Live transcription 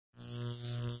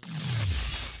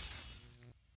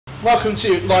Welcome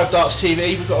to Live Darts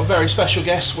TV. We've got a very special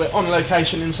guest. We're on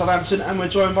location in Southampton and we're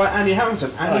joined by Andy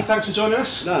Hamilton. Andy, thanks for joining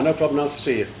us. No problem, nice to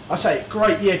see you. I say,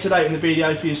 great year to date in the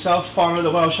BDO for yourself. Final of the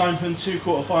Welsh Open, 2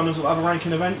 quarter-finals of other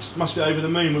ranking events. Must be over the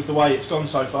moon with the way it's gone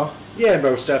so far. Yeah,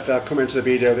 most definitely. I've come into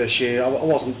the BDO this year. I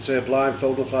wasn't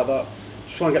blindfolded, nothing like that.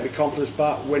 Just trying to get my confidence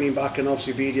back, winning back, and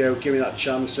obviously BDO giving me that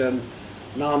chance. And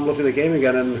now I'm loving the game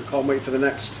again and can't wait for the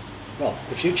next, well,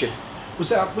 the future.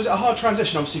 Was it a hard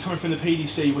transition, obviously, coming from the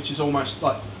PDC, which is almost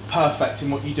like perfect in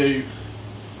what you do,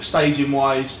 staging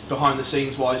wise, behind the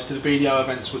scenes wise, to the BDO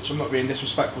events, which I'm not being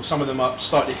disrespectful, some of them are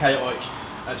slightly chaotic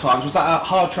at times. Was that a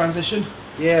hard transition?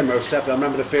 Yeah, most definitely. I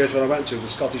remember the first one I went to, the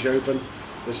Scottish Open.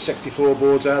 There's 64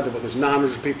 boards there, but there's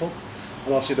 900 people,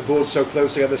 and obviously the boards are so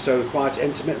close together, so they're quite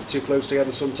intimate, it's too close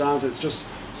together sometimes. It's just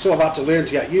something I've had to learn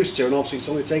to get used to, and obviously it's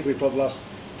only taken me probably the last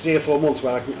 3 or 4 months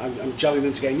where I'm gelling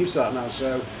into getting used to that now.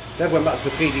 So if I ever went back to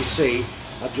the PDC,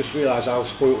 I've just realised how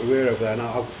spoilt we were over there and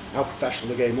how professional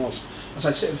the game was. As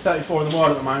I sitting 34 in the world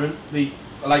at the moment, the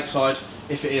lakeside,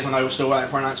 if it is, I know we're still waiting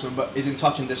for an announcement, but is in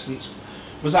touching distance.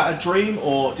 Was that a dream,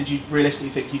 or did you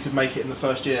realistically think you could make it in the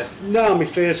first year? No, my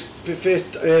first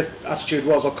attitude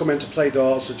was I'll come in to play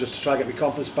darts and just to try and get my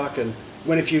confidence back and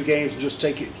win a few games and just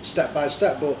take it step by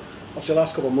step. But obviously the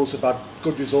last couple of months I've had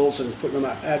good results and put me on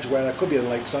that edge where I could be on the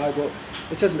lakeside, but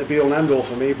it isn't the be all and end all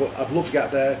for me. But I'd love to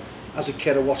get there. As a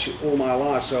kid I watched it all my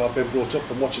life, so I've been brought up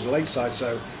and watching the lakeside,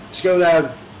 so to go there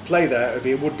and play there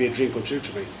it would be a dream come true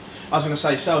to me. I was going to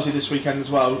say, Selsey this weekend as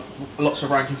well, lots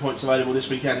of ranking points available this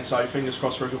weekend, so fingers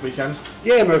crossed for a good weekend.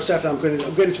 Yeah, most definitely.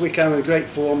 I'm going into weekend with a great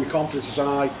form, my confidence is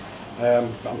high,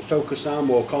 I'm focused now,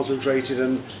 more concentrated,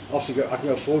 and obviously I can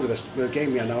go forward with the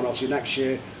game again now, and obviously next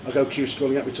year I'll go Q School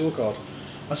and get my tour card.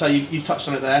 I say you've touched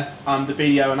on it there, the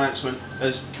BDO announcement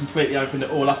has completely opened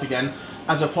it all up again.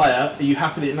 As a player, are you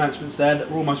happy the announcement's there, that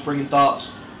we're almost bringing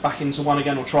darts back into one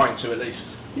again, or trying to at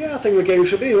least? Yeah, I think the game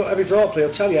should be. Every dart player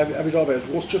will tell you, every dart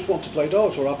player just want to play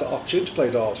darts or have the opportunity to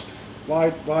play darts.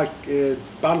 Why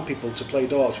ban people to play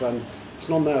darts when it's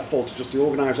not their fault, it's just the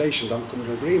organisation that haven't come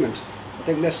to an agreement? I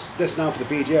think this now for the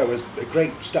BDO is a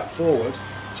great step forward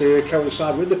to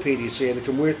coincide with the PDC, and they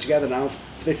can work together now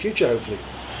for their future, hopefully.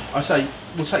 I say,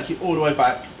 we'll take you all the way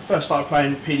back. First started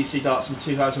playing PDC darts in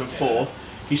 2004. Do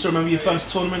you still remember your first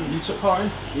tournament that you took part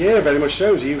in? Yeah, very much so.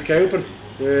 It was the UK Open.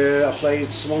 I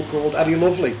played someone called Eddie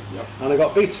Lovely, yep, and I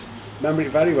got beat. Remember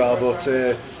it very well, but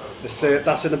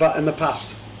that's in the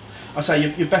past. I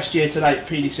say your best year to date,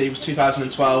 PDC, was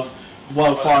 2012,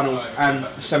 World Finals and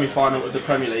the semi-final of the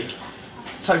Premier League.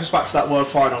 Take us back to that World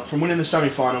Final. From winning the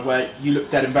semi-final where you looked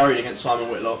dead and buried against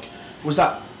Simon Whitlock, was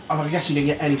that, I guess you didn't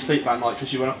get any sleep that night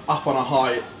because you went up on a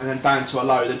high and then down to a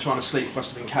low, then trying to sleep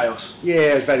must have been chaos. Yeah,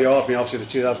 it was very hard for me. Obviously the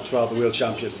 2012, the World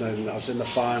Champions, and I was in the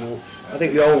final. I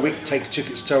think the whole week took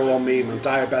its toll on me. I'm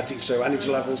diabetic, so energy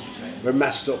levels were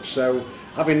messed up. So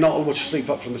having not much sleep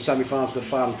up from the semi-finals to the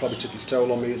final probably took its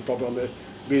toll on me. It's probably one of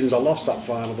the reasons I lost that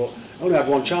final, but I only had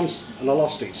one chance and I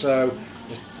lost it. So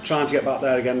just trying to get back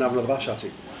there again and have another bash at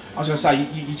it. I was going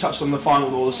to say, you touched on the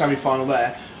final or the semi-final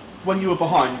there. When you were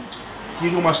behind,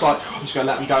 you'd almost like, I'm just going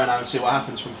to let them go now and see what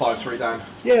happens from 5-3 down.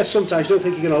 Yeah, sometimes you don't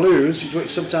think you're going to lose. You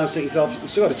sometimes think you've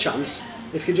still got a chance.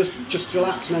 If you can just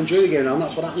relax and enjoy the game now, and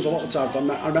that's what happens a lot of times.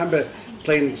 I remember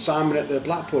playing Simon at the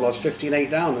Blackpool. I was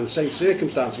 15-8 down in the same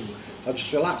circumstances. I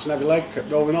just relaxed and every leg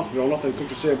kept rolling off, and come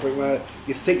to a certain point where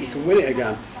you think you can win it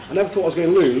again. I never thought I was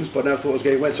going to lose, but I never thought I was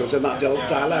going to win, so I was in that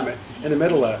dilemma in the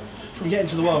middle there. From getting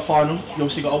to the World Final, you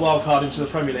obviously got a wild card into the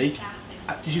Premier League.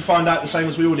 Did you find out the same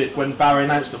as we all did when Barry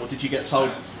announced them, or did you get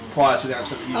told prior to the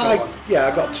announcement that you got one? Yeah,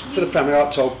 I got for the Premier League. I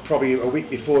got told probably a week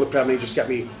before the Premier League, just get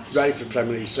me ready for the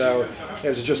Premier League. So it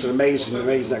was just an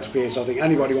amazing experience. I think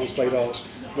anybody wants to play darts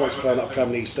wants to play on that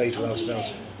Premier League stage without a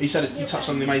doubt. You said you touched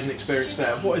on the amazing experience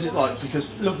there. What is it like?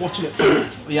 Because look, watching it from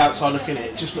the outside looking at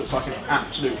it, it just looks like an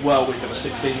absolute whirlwind of a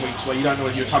 16 weeks where you don't know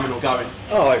whether you're coming or going.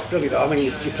 Oh, it's brilliant. I mean,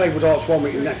 you play with darts one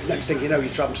week, and next thing you know,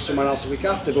 you're travelling to somewhere else the week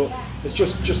after. But it's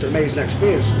just an amazing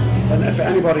experience. And if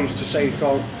anybody's to say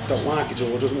don't like it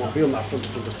or doesn't want to be on that front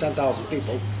of 10,000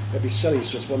 people, it'd be silly.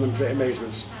 It's just one of them great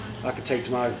amazements I could take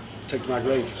to my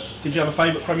grave. Did you have a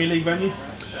favourite Premier League venue?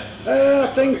 I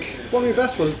think one of my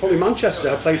best ones was probably Manchester.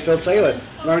 I played Phil Taylor.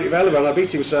 I married it relevant and I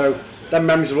beat him, so them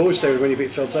memories will always stay with when you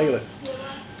beat Phil Taylor.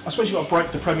 I suppose you've got to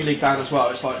break the Premier League down as well.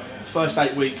 It's like first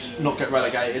 8 weeks not get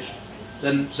relegated,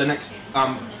 then the next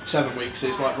 7 weeks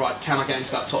is like, right, can I get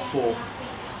into that top 4?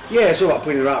 Yeah, it's all about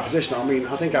putting in the right position. I mean,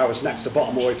 I think I was next to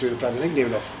bottom all the way through the Premier League near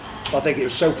enough. But I think it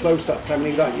was so close to that Premier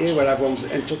League that year where everyone was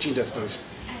in touching distance.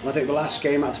 And I think the last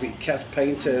game I had to beat Kev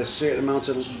Payne to a certain amount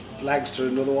of legs to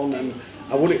another one, and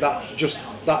I won it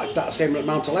that same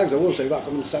amount of legs. I will say that got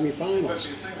me in the semi-finals,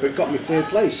 but it got me 3rd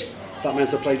place. So that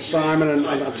means I played Simon, and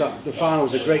the final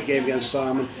was a great game against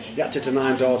Simon. He had to hit a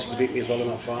 9 darts to beat me as well in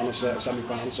that final,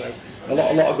 semi-final. So a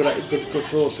lot of good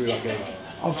thoughts through that game.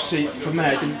 Obviously, from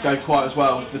there, it didn't go quite as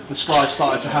well. The slide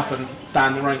started to happen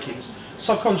down the rankings.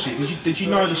 Subconsciously, did you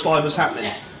know the slide was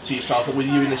happening to yourself, or were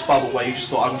you in this bubble where you just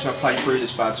thought, I'm just going to play through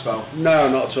this bad spell? No,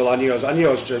 not at all. I knew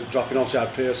I was dropping. Obviously, I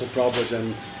had personal problems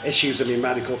and issues with me,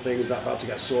 medical things that I've had to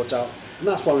get sorted out. And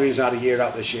that's one of the reasons I had a year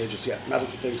out this year, just to get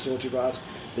medical things sorted right.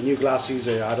 The new glasses,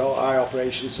 I had eye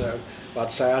operations, so I've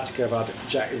had sciatica, I've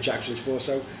had injections for.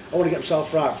 So I want to get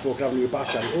myself right before I can have a new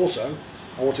batch at it. Also,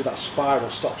 I wanted that spiral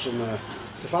stop somewhere.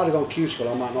 Because if I'd have gone Q school,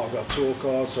 I might not have got a tour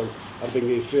card, so I'd have been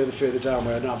going further down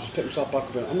where now I've just picked myself back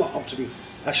up. I'm not up to the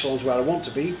echelons where I want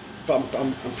to be, but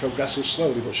I'm progressing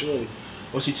slowly but surely.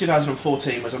 Well, see,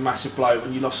 2014 was a massive blow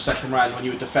when you lost 2nd round when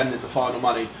you were defending the final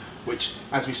money, which,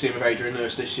 as we've seen with Adrian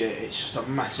Lewis this year, it's just a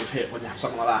massive hit when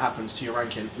something like that happens to your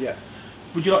ranking. Yeah.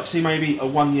 Would you like to see maybe a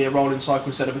 1-year rolling cycle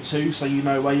instead of a 2, so you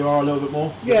know where you are a little bit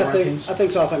more? Yeah, I think so.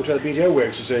 I think the BDO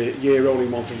works as a year rolling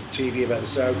one for TV events,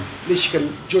 so at least you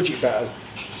can judge it better.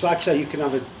 So like I say, you can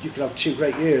have 2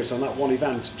 great years on that one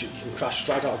event. You can crash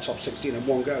straight out of top 16 in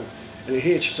one go, and it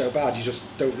hurts you so bad you just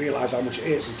don't realise how much it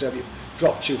hurts until you've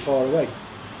dropped too far away.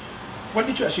 When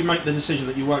did you actually make the decision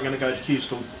that you weren't going to go to Q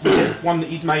school? Was it one that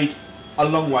you'd made a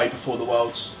long way before the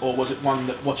Worlds, or was it one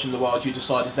that watching the Worlds you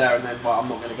decided there and then, right, I'm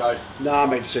not going to go? No, I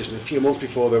made a decision a few months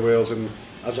before the Worlds, and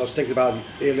as I was thinking about it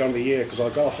earlier on in the year, because I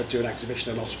got offered to an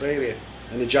exhibition in Australia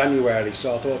in the January,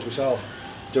 so I thought to myself,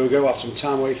 do I go have some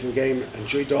time away from the game,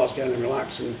 enjoy darts again and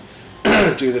relax and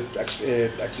do the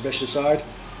exhibition side?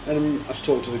 And I was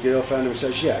talking to the girlfriend and she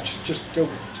says, yeah, just go,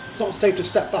 it's not safe to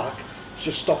step back, it's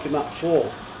just stopping that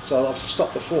fall. So I'll have to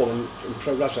stop the fall and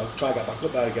progress, I'll try to get back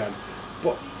up there again.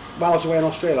 But while I was away in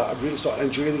Australia, I really started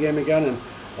enjoying the game again, and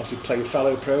obviously playing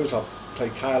fellow pros. I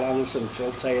played Kyle Anderson,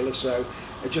 Phil Taylor, so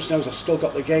it just knows I've still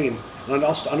got the game. And I know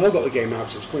I've got the game now,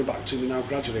 because it's coming back to me now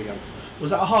gradually again.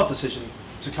 Was that a hard decision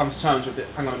to come to terms with it?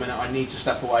 Hang on a minute, I need to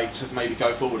step away to maybe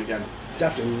go forward again?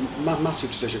 Definitely,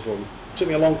 massive decision for me. It took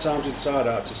me a long time to decide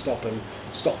how to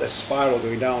stop this spiral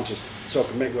going down, so I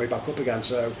can make my way back up again.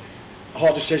 So, a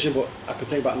hard decision, but I can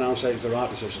think back now and say it's the right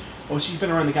decision. Obviously, you've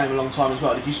been around the game a long time as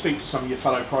well. Did you speak to some of your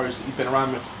fellow pros that you've been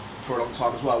around with for a long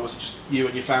time as well? Was it just you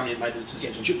and your family that made the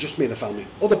decision? Yeah, just me and the family.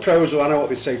 Other pros, I know what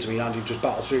they say to me, Andy, just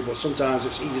battle through, but sometimes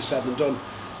it's easier said than done.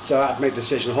 So I had to make the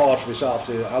decision hard for myself.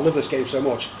 I love this game so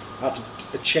much, I had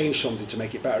to change something to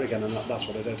make it better again, and that's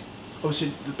what I did.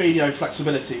 Obviously, the BDO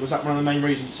flexibility, was that one of the main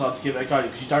reasons you decided to give it a go?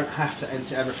 Because you don't have to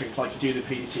enter everything like you do the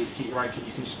PDC to keep your ranking.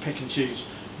 You can just pick and choose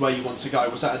where you want to go.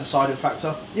 Was that a deciding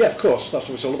factor? Yeah, of course. That's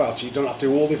what it's all about. You don't have to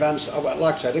do all the events.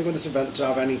 Like I said, I didn't go to this event to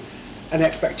have any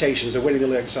expectations of winning the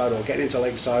Lakeside or getting into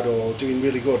Lakeside or doing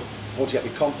really good. I want to get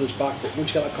my confidence back, but once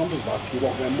you get that confidence back, you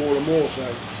want to win more and more.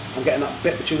 So I'm getting that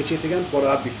bit between the teeth again, what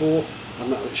I had before.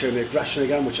 I'm not showing the aggression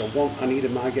again, which I need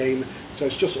in my game. So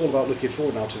it's just all about looking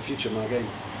forward now to the future of my game.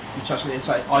 You touched on it and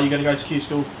say, are you going to go to Q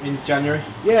school in January?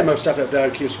 Yeah, most definitely up there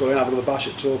in Q school and have another bash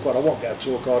at tour card. I won't get a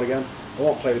tour card again. I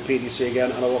won't play the PDC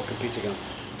again, and I won't compete again.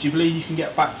 Do you believe you can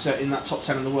get back to in that top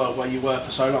 10 in the world where you were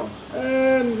for so long?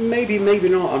 Maybe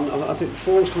not. I think the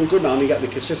form's coming good now, and you get the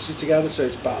consistency together, so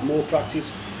it's about more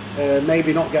practice.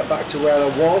 Maybe not get back to where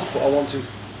I was, but I want to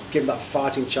give that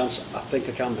fighting chance. I think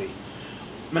I can be.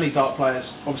 Many dart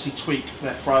players obviously tweak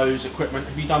their throws, equipment.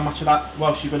 Have you done much of that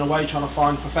whilst you've been away, trying to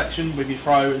find perfection with your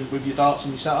throw and with your darts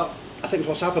and your setup? I think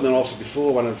what's happened then also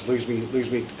before, when I was losing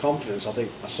me confidence, I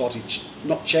think I started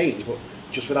not change, but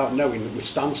just without knowing, my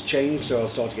stance changed, so I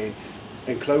started getting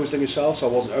enclosed in myself, so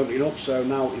I wasn't opening up. So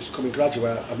now it's coming gradually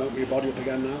where I'm opening my body up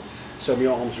again now. So my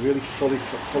arms really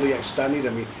fully extended,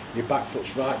 and my back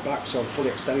foot's right back, so I'm fully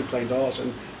extended playing darts,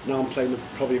 and now I'm playing with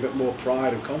probably a bit more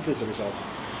pride and confidence in myself.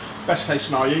 Best case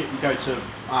scenario, you go to,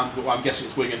 well, I'm guessing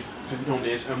it's Wigan, because it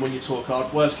normally is, and win your tour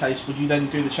card. Worst case, would you then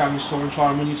do the Challenge Tour and try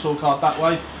and win your tour card that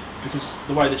way? Because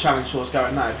the way the Challenge Tour is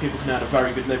going now, people can earn a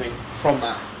very good living from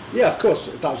that. Yeah, of course,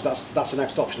 that's the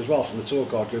next option as well from the tour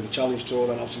card. Go to the Challenge Tour,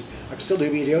 then obviously I can still do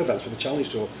BDO events with the Challenge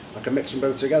Tour. I can mix them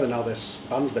both together now this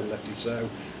ban's been lifted, so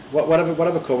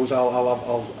whatever comes,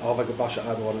 I'll have a good bash at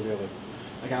either one or the other.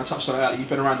 Again, I touched on it earlier, you've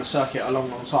been around the circuit a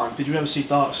long time. Did you ever see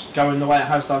darts going the way it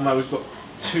has done now? We've got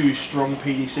 2 strong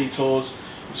PDC tours.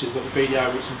 Obviously we've got the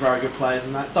BDO with some very good players,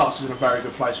 and that darts is in a very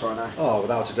good place right now. Oh,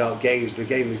 without a doubt, the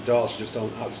game with darts is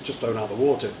just blown out of the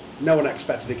water. No one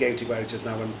expected the game to be where it is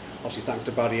now, and obviously thanks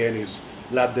to Barry Ian, who's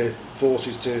led the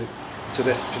forces to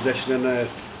this position, and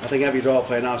I think every dart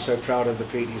player now is so proud of the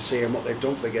PDC and what they've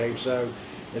done for the game, so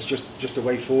it's just a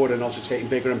way forward, and obviously it's getting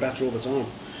bigger and better all the time.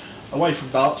 Away from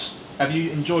darts, have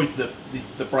you enjoyed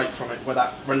the break from it, where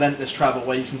that relentless travel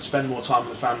where you can spend more time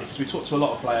with the family? Because we talk to a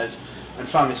lot of players and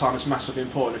family time is massively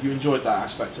important. Have you enjoyed that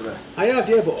aspect of it? I have,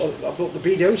 yeah, but the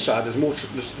BDO side,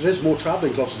 there is more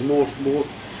travelling. Obviously, more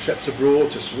trips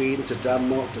abroad, to Sweden, to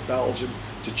Denmark, to Belgium,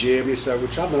 to Germany. So we're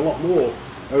travelling a lot more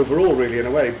overall, really, in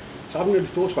a way. So I haven't really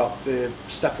thought about the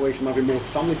step away from having more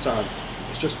family time.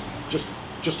 It's just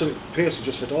a person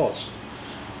just for darts.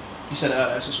 You said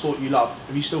it's a sport you love.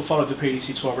 Have you still followed the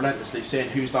PDC tour relentlessly, seeing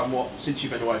who's done what since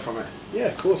you've been away from it? Yeah,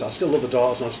 of course. I still love the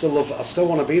darts, and I still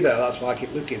want to be there. That's why I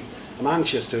keep looking. I'm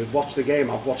anxious to watch the game.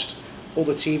 I've watched all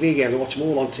the TV games. I watch them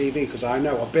all on TV because I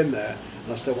know I've been there,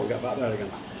 and I still want to get back there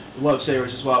again. The World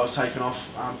Series as well has taken off.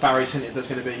 Barry's hinted there's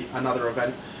going to be another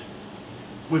event.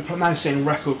 We're now seeing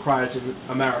record crowds in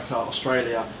America,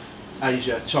 Australia,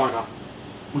 Asia, China.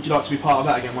 Would you like to be part of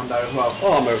that again one day as well?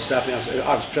 Oh, most definitely.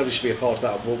 I was privileged to be a part of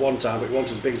that one time, but it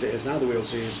wasn't as big as it is now, the World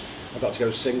Series. I got to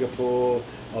go to Singapore,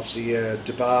 obviously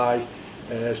Dubai.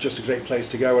 It's just a great place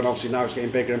to go, and obviously now it's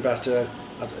getting bigger and better.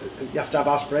 You have to have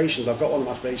aspirations. I've got one of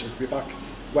my aspirations to be back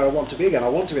where I want to be again. I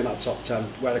want to be in that top 10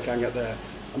 where I can get there,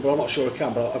 but I'm not sure I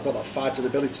can, but I've got that fighting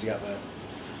ability to get there.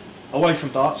 Away from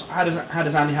darts, how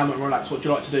does Andy Hamilton relax? What do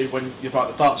you like to do when you're like,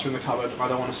 the darts are in the cupboard, I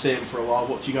don't want to see him for a while?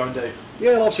 What do you go and do?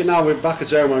 Yeah, well, obviously now we're back at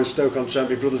home in Stoke-on-Trent.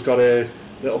 My brother's got a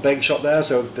little bake shop there,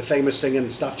 so the famous thing in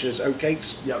Staffordshire is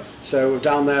oatcakes. Yep. So we're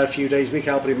down there a few days a week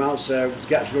helping him out, so it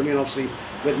gets running obviously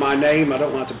with my name. I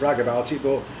don't want to brag about it,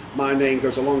 but my name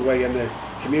goes a long way in the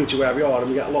community where we are, and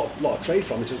we get a lot of trade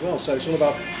from it as well. So it's all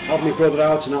about helping my brother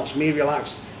out, and helps me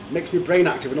relax, makes my brain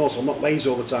active, and also I'm not lazy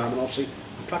all the time, and obviously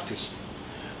I practice.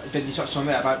 Then you touched on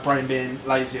there about brain being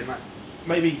lazy, and that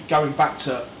maybe going back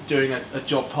to doing a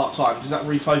job part-time, does that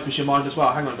refocus your mind as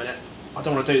well? Hang on a minute, I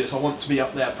don't want to do this, I want to be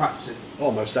up there practicing.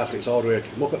 Oh, most definitely, it's hard work.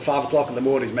 I'm up at 5 o'clock in the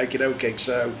morning making oatcakes,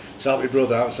 so to help my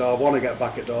brother out, so I want to get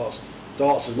back at darts.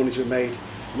 Darts is money to be made,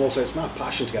 and also it's my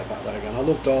passion to get back there again. I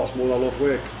love darts more than I love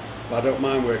work, but I don't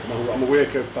mind work. I'm a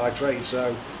worker by trade,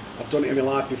 so I've done it in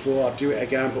my life before, I'd do it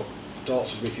again, but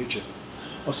darts is my future.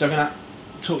 Also, I'm going to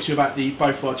talk to you about the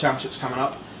both World Championships coming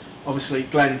up. Obviously,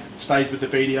 Glenn stayed with the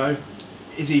BDO.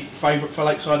 Is he favourite for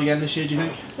Lakeside again this year, do you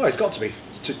think? Well, he's got to be.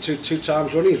 It's two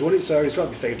times running he's won it, so he's got to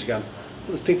be favourite again.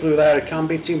 But there's people who are there who can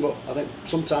beat him, but I think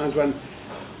sometimes when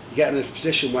you get in a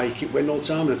position where you keep winning all the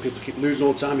time and people keep losing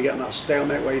all the time, you get in that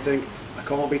stalemate where you think, I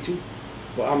can't beat him.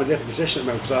 But I'm in a different position at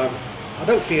the moment because I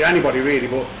don't fear anybody really,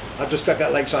 but I've just got to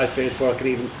get Lakeside first before I can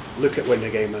even look at winning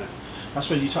a game there. That's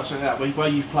when you touched on that, where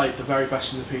you've played the very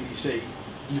best in the PDC.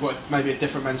 You've got maybe a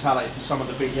different mentality to some of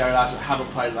the BDO lads that haven't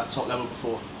played at that top level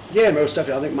before. Yeah, most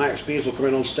definitely. I think my experience will come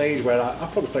in on stage where I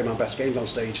probably play my best games on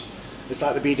stage. It's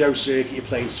like the BDO circuit, you're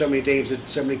playing so many games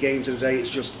in a day,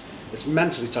 it's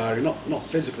mentally tiring, not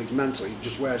physically, it's mentally, it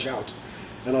just wears you out.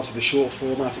 And obviously the short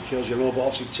format, it kills you and all, but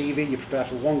obviously TV, you prepare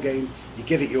for one game, you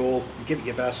give it your all, you give it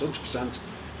your best, 100%,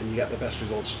 and you get the best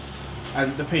results.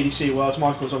 And the PDC Worlds,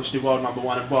 Michael's obviously world number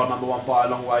one, and world number one by a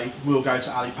long way. Will go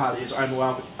to Ali Pally as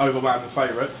overwhelming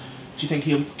favourite. Do you think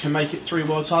he can make it 3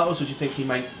 world titles, or do you think he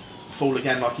may fall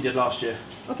again like he did last year?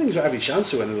 I think he's got every chance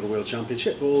to win another world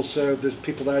championship, but also there's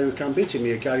people there who can beat him.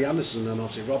 You Gary Anderson and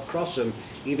obviously Rob Cross, and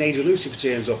even Adrian Lucy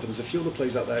turns up, and there's a few other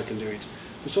players out there who can do it.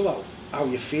 It's all about how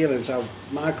you feel, and it's how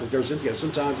Michael goes into it.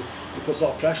 Sometimes he puts a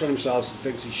lot of pressure on himself and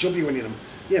thinks he should be winning them.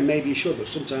 Yeah, maybe he should, but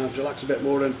sometimes relax a bit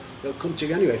more and they'll come to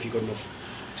you anyway if you're good enough.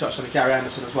 Touched on Gary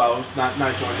Anderson as well, now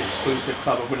joined the exclusive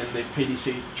club of winning the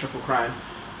PDC Triple Crown.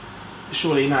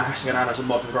 Surely he now has to go down as a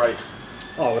modern great.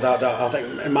 Oh, without doubt. I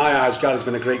think in my eyes Gary's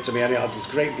been a great to me anyhow. He's a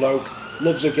great bloke,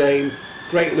 loves the game,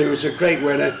 great loser, great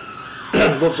winner,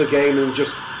 loves the game and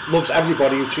just loves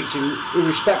everybody who treats him, who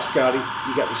respects Gary.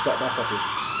 You get respect back off him.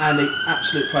 Andy,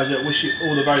 absolute pleasure. Wish you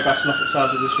all the very best luck at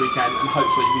Sargent this weekend, and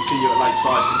hopefully we see you at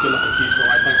Lakeside, and good luck at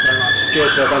Keysville. Thanks very much.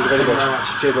 Cheers, Phil. Thank you very much.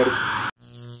 Cheers, buddy.